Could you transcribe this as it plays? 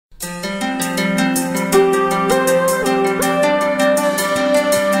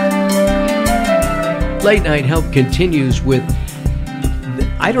Late Night Health continues with,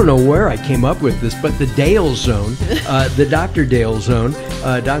 I don't know where I came up with this, but the Dale Zone, the Dr. Dale Zone,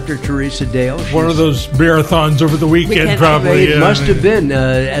 Dr. Theresa Dale. One of those marathons over the weekend, probably. It must have been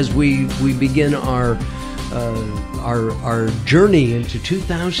as we begin our journey into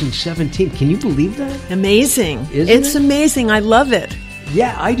 2017. Can you believe that? Amazing. It's amazing. I love it.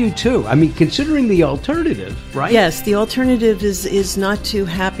 Yeah, I do too. I mean, considering the alternative, right? Yes, the alternative is not too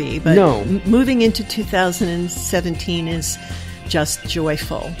happy, but no. Moving into 2017 is just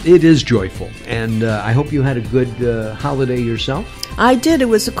joyful. It is joyful, and I hope you had a good holiday yourself. I did. It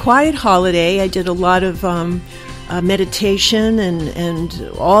was a quiet holiday. I did a lot of meditation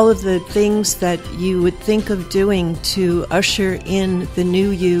and all of the things that you would think of doing to usher in the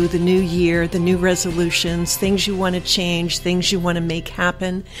new you, the new year, the new resolutions, things you want to change, things you want to make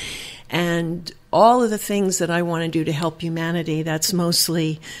happen, and all of the things that I want to do to help humanity. That's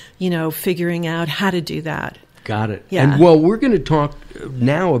mostly, figuring out how to do that. Got it. Yeah. And well, we're going to talk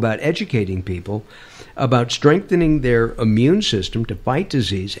now about educating people about strengthening their immune system to fight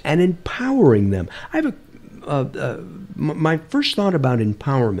disease and empowering them. I have my first thought about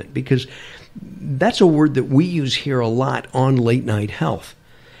empowerment, because that's a word that we use here a lot on Late Night Health.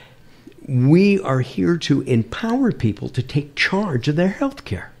 We are here to empower people to take charge of their health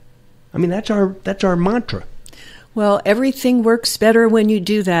care. I mean, that's our mantra. Well, everything works better when you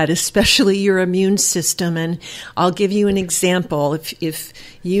do that, especially your immune system. And I'll give you an example. If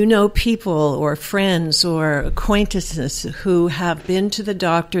you know people or friends or acquaintances who have been to the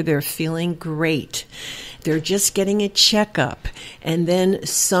doctor, they're feeling great. They're just getting a checkup, and then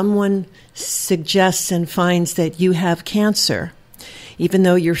someone suggests and finds that you have cancer, even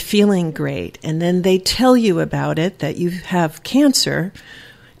though you're feeling great. And then they tell you about it, that you have cancer.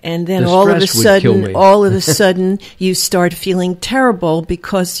 And then all of a sudden, you start feeling terrible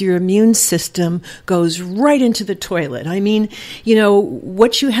because your immune system goes right into the toilet. I mean,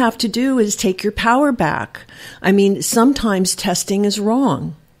 what you have to do is take your power back. I mean, sometimes testing is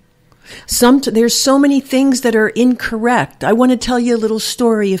wrong. There's so many things that are incorrect. I want to tell you a little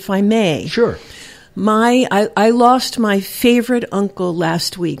story, if I may. Sure. I lost my favorite uncle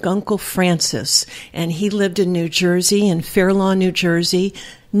last week, Uncle Francis, and he lived in New Jersey, in Fair Lawn, New Jersey.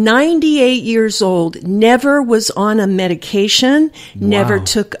 98 years old, never was on a medication, never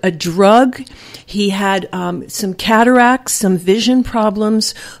took a drug. He had some cataracts, some vision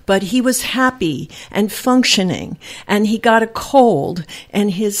problems, but he was happy and functioning. And he got a cold,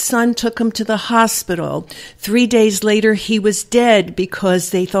 and his son took him to the hospital. 3 days later, he was dead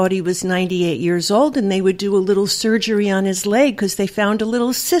because they thought he was 98 years old, and they would do a little surgery on his leg because they found a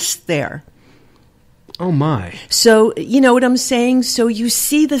little cyst there. Oh, my. So, you know what I'm saying? So you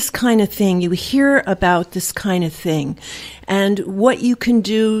see this kind of thing. You hear about this kind of thing. And what you can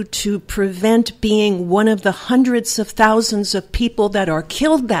do to prevent being one of the hundreds of thousands of people that are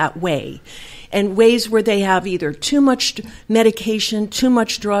killed that way, and ways where they have either too much medication, too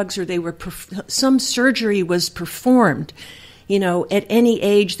much drugs, or some surgery was performed, at any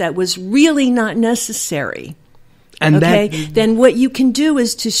age that was really not necessary. And then what you can do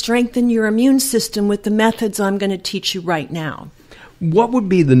is to strengthen your immune system with the methods I'm going to teach you right now. What would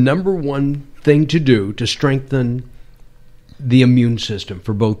be the number one thing to do to strengthen the immune system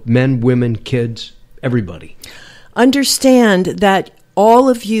for both men, women, kids, everybody? Understand that all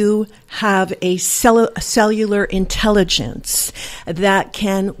of you have a cellular intelligence that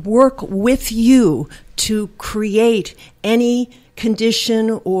can work with you to create any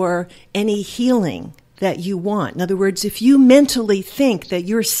condition or any healing that you want. In other words, if you mentally think that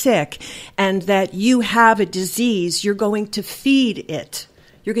you're sick and that you have a disease, you're going to feed it.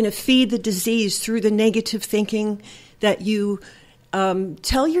 You're going to feed the disease through the negative thinking that you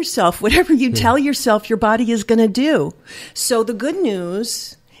tell yourself. Whatever you tell yourself, your body is going to do. So the good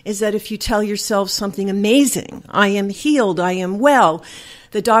news is that if you tell yourself something amazing, I am healed, I am well,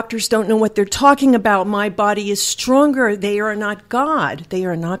 the doctors don't know what they're talking about, my body is stronger, they are not God. They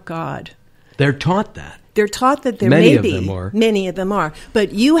are not God. They're taught that. They're taught that there Many may of be. them are. Many of them are.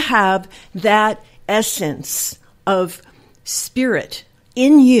 But you have that essence of spirit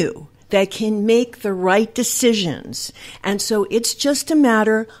in you that can make the right decisions. And so it's just a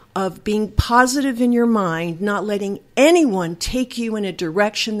matter of being positive in your mind, not letting anyone take you in a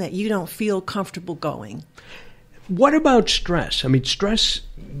direction that you don't feel comfortable going. What about stress? I mean, stress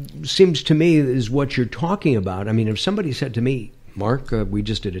seems to me is what you're talking about. I mean, if somebody said to me, Mark, we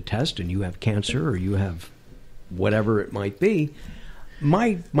just did a test and you have cancer or you have whatever it might be,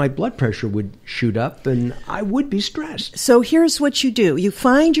 my blood pressure would shoot up and I would be stressed. So here's what you do. You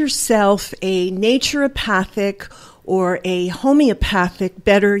find yourself a naturopathic or a homeopathic,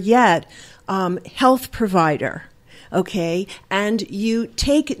 better yet, health provider, okay, and you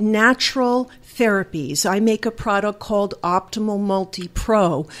take natural therapies. I make a product called Optimal Multi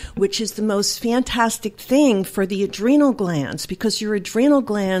Pro, which is the most fantastic thing for the adrenal glands, because your adrenal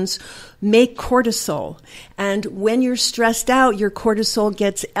glands make cortisol. And when you're stressed out, your cortisol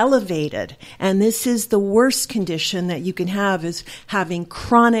gets elevated. And this is the worst condition that you can have, is having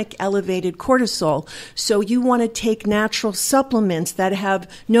chronic elevated cortisol. So you want to take natural supplements that have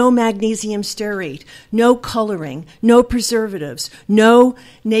no magnesium stearate, no coloring, no preservatives, no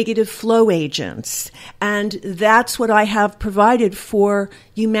negative flow agents. And that's what I have provided for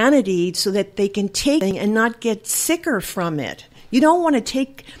humanity, so that they can take it and not get sicker from it. You don't want to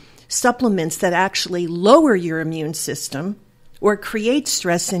take supplements that actually lower your immune system or create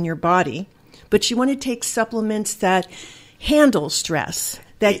stress in your body, but you want to take supplements that handle stress,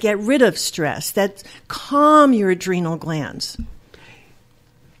 that get rid of stress, that calm your adrenal glands.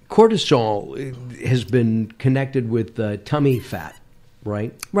 Cortisol has been connected with tummy fat,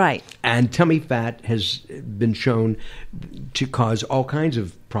 right? Right. And tummy fat has been shown to cause all kinds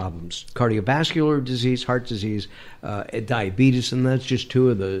of problems: cardiovascular disease, heart disease, diabetes, and that's just two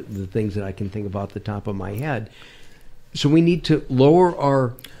of the things that I can think of off the top of my head. So we need to lower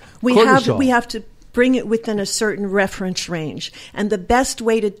our cortisol. We have to bring it within a certain reference range. And the best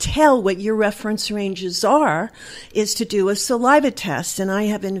way to tell what your reference ranges are is to do a saliva test. And I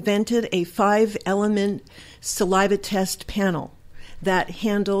have invented a 5-element saliva test panel that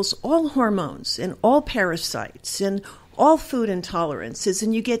handles all hormones and all parasites and all food intolerances,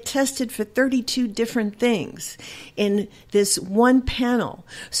 and you get tested for 32 different things in this one panel,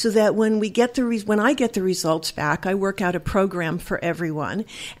 so that when I get the results back, I work out a program for everyone,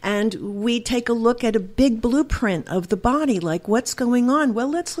 and we take a look at a big blueprint of the body, like what's going on. Well,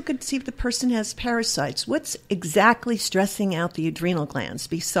 let's look and see if the person has parasites. What's exactly stressing out the adrenal glands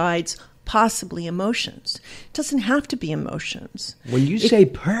besides possibly emotions? It doesn't have to be emotions. When you say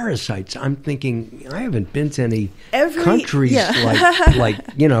parasites, I'm thinking, I haven't been to any countries like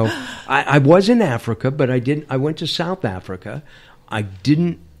I was in Africa, but I went to South Africa. I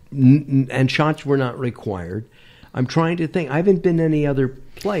didn't, and shots were not required. I'm trying to think. I haven't been any other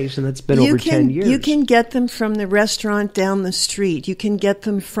place, and that's been over 10 years. You can get them from the restaurant down the street. You can get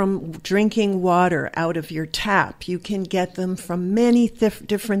them from drinking water out of your tap. You can get them from many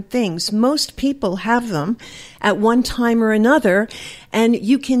different things. Most people have them at one time or another, and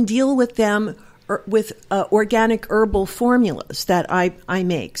you can deal with them with organic herbal formulas that I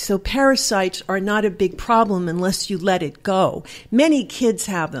make. So parasites are not a big problem unless you let it go. Many kids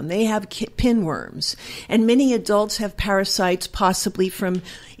have them. They have pinworms. And many adults have parasites, possibly from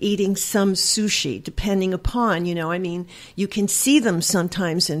eating some sushi, depending upon, you can see them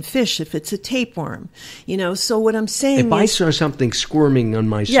sometimes in fish if it's a tapeworm. So what I'm saying if I saw something squirming on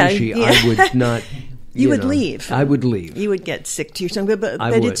my sushi, I would not... You would leave. I would leave. You would get sick to your stomach.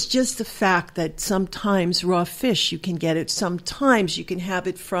 But it's just the fact that sometimes raw fish, you can get it. Sometimes you can have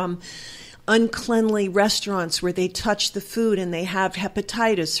it from uncleanly restaurants where they touch the food and they have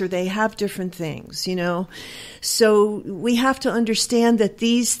hepatitis or they have different things, So we have to understand that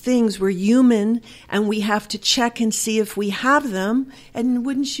these things, we're human, and we have to check and see if we have them. And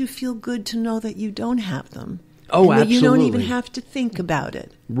wouldn't you feel good to know that you don't have them? Oh, and absolutely. You don't even have to think about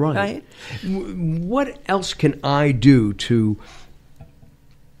it. Right? What else can I do to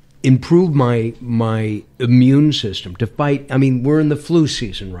improve my immune system to fight? I mean, we're in the flu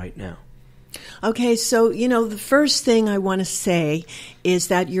season right now. Okay, so, the first thing I want to say is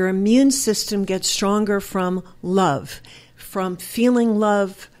that your immune system gets stronger from love, from feeling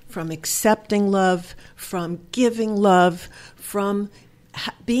love, from accepting love, from giving love, from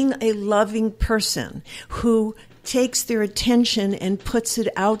being a loving person who takes their attention and puts it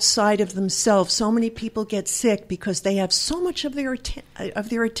outside of themselves. So many people get sick because they have so much of their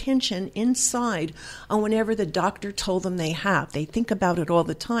attention inside on whatever the doctor told them they have. They think about it all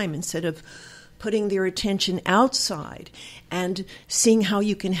the time instead of putting their attention outside and seeing how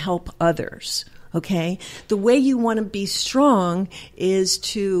you can help others. Okay? The way you want to be strong is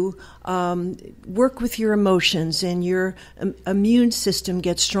to work with your emotions, and your immune system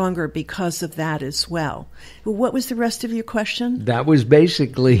gets stronger because of that as well. What was the rest of your question? That was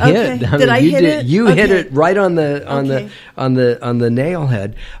basically it. Did I hit it? You hit it right on the nail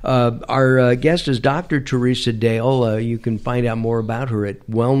head. Our guest is Dr. Theresa Dale. You can find out more about her at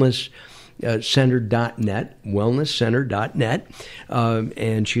wellnesscenter.net,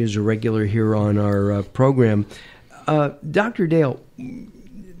 and she is a regular here on our program. Dr. Dale,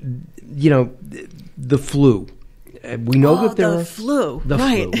 the flu. We know that there are flu,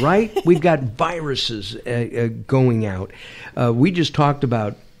 right? We've got viruses going out. We just talked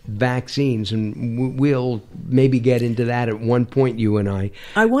about vaccines, and we'll maybe get into that at one point, you and I.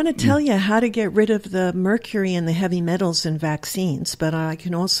 I want to tell you how to get rid of the mercury and the heavy metals in vaccines, but I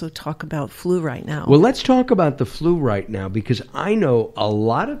can also talk about flu right now. Well, let's talk about the flu right now, because I know a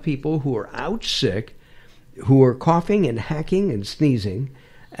lot of people who are out sick, who are coughing and hacking and sneezing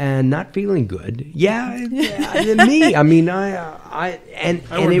and not feeling good. Yeah, me. I mean, I went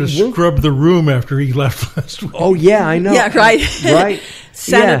to scrub the room after he left last week. Oh, yeah, I know. Yeah, right. Right.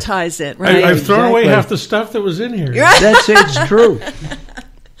 Sanitize it, right? I've thrown away half the stuff that was in here. That's it's true.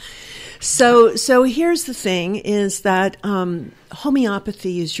 So here's the thing: is that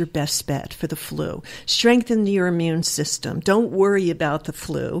homeopathy is your best bet for the flu. Strengthen your immune system. Don't worry about the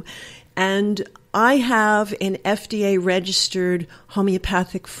flu, and I have an FDA-registered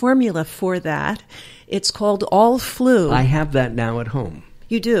homeopathic formula for that. It's called All Flu. I have that now at home.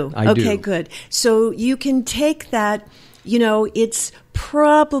 You do? I do. Okay, good. So you can take that, it's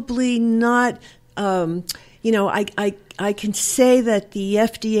probably not, I can say that the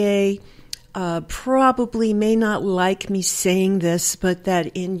FDA probably may not like me saying this, but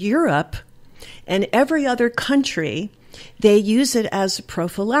that in Europe and every other country, they use it as a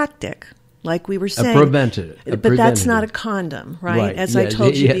prophylactic. Like we were saying. But that's not a condom, right? As I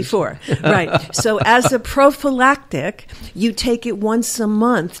told you before. Right. So as a prophylactic, you take it once a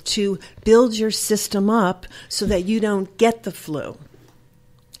month to build your system up so that you don't get the flu.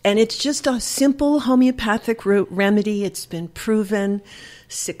 And it's just a simple homeopathic remedy. It's been proven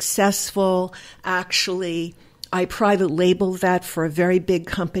successful. Actually, I private labeled that for a very big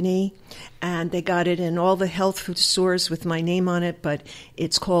company, and they got it in all the health food stores with my name on it, but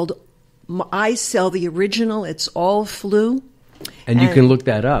it's called, I sell the original. It's All Flu. And you can look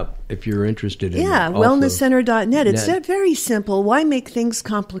that up if you're interested in it. Yeah, wellnesscenter.net. It's very simple. Why make things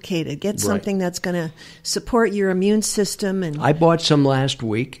complicated? Get something that's going to support your immune system. And I bought some last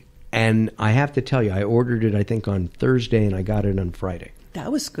week, and I have to tell you, I ordered it, I think, on Thursday, and I got it on Friday.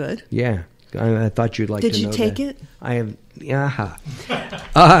 That was good. Yeah. I thought you'd like to know that. Did you take it? I have.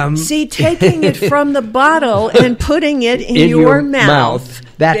 See, taking it from the bottle and putting it in your mouth.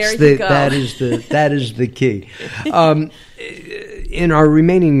 That is the key. In our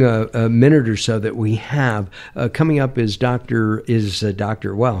remaining minute or so that we have, coming up is Dr.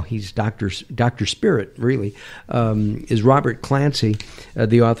 Spirit, really, is Robert Clancy,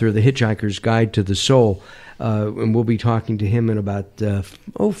 the author of The Hitchhiker's Guide to the Soul. And we'll be talking to him in about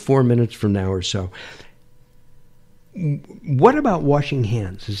 4 minutes from now or so. What about washing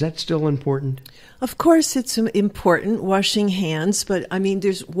hands? Is that still important? Of course it's important, washing hands, but I mean,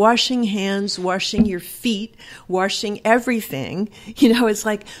 there's washing hands, washing your feet, washing everything. It's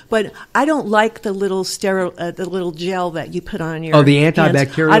like, but I don't like the little the little gel that you put on your the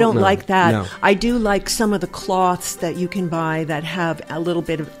antibacterial? Hands. I don't like that. No. I do like some of the cloths that you can buy that have a little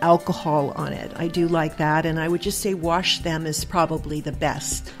bit of alcohol on it. I do like that, and I would just say wash them is probably the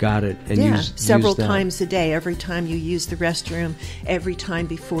best. Got it. And use several that. times a day, every time you use the restroom, every time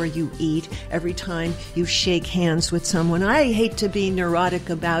before you eat, every time you shake hands with someone. I hate to be neurotic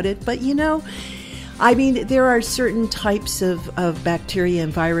about it, but there are certain types of bacteria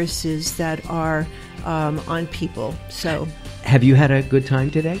and viruses that are on people. So, have you had a good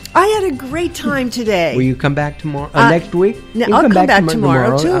time today? I had a great time today. Will you come back tomorrow? Next week? I'll come back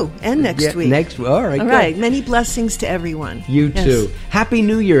tomorrow too, and next week. All right. All right. Many blessings to everyone. You too. Happy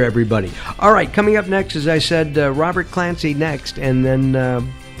New Year, everybody. All right. Coming up next, as I said, Robert Clancy next, and then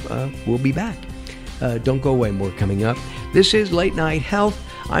we'll be back. Don't go away. More coming up. This is Late Night Health.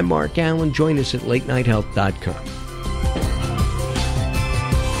 I'm Mark Alyn. Join us at latenighthealth.com.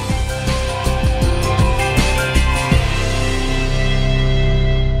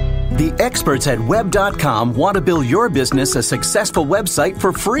 The experts at Web.com want to build your business a successful website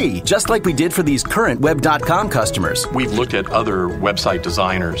for free, just like we did for these current Web.com customers. We've looked at other website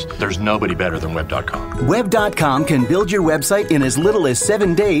designers. There's nobody better than Web.com. Web.com can build your website in as little as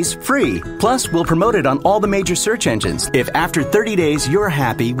 7 days free. Plus, we'll promote it on all the major search engines. If after 30 days you're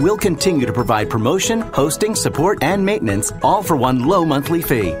happy, we'll continue to provide promotion, hosting, support, and maintenance, all for one low monthly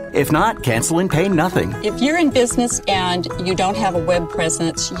fee. If not, cancel and pay nothing. If you're in business and you don't have a web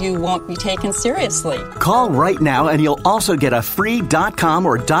presence, you won't be taken seriously. Call right now and you'll also get a free .com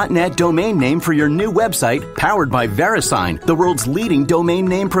or .net domain name for your new website, powered by VeriSign, the world's leading domain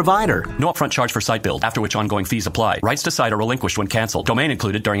name provider. No upfront charge for site build, after which ongoing fees apply. Rights to site are relinquished when canceled. Domain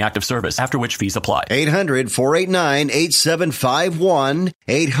included during active service, after which fees apply. 800-489-8751.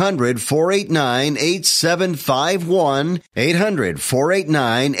 800-489-8751.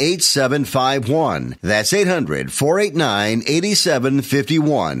 800-489-8751. That's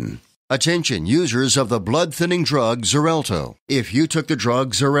 800-489-8751. Attention users of the blood-thinning drug Xarelto. If you took the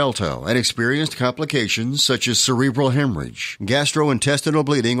drug Xarelto and experienced complications such as cerebral hemorrhage, gastrointestinal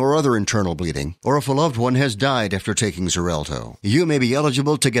bleeding or other internal bleeding, or if a loved one has died after taking Xarelto, you may be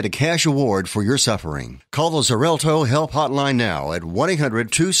eligible to get a cash award for your suffering. Call the Xarelto Help Hotline now at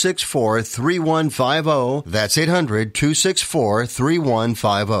 1-800-264-3150. That's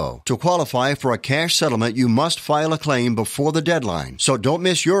 800-264-3150. To qualify for a cash settlement, you must file a claim before the deadline, so don't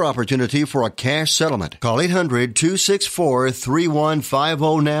miss your opportunity for a cash settlement. Call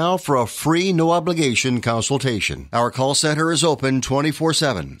 800-264-3150 now for a free, no-obligation consultation. Our call center is open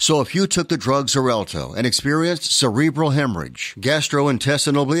 24/7. So if you took the drug Xarelto and experienced cerebral hemorrhage,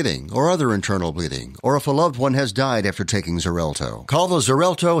 gastrointestinal bleeding, or other internal bleeding, or if a loved one has died after taking Xarelto, call the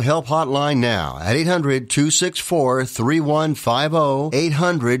Xarelto Help Hotline now at 800-264-3150,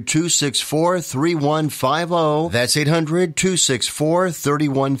 800-264-3150. That's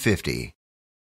 800-264-3150.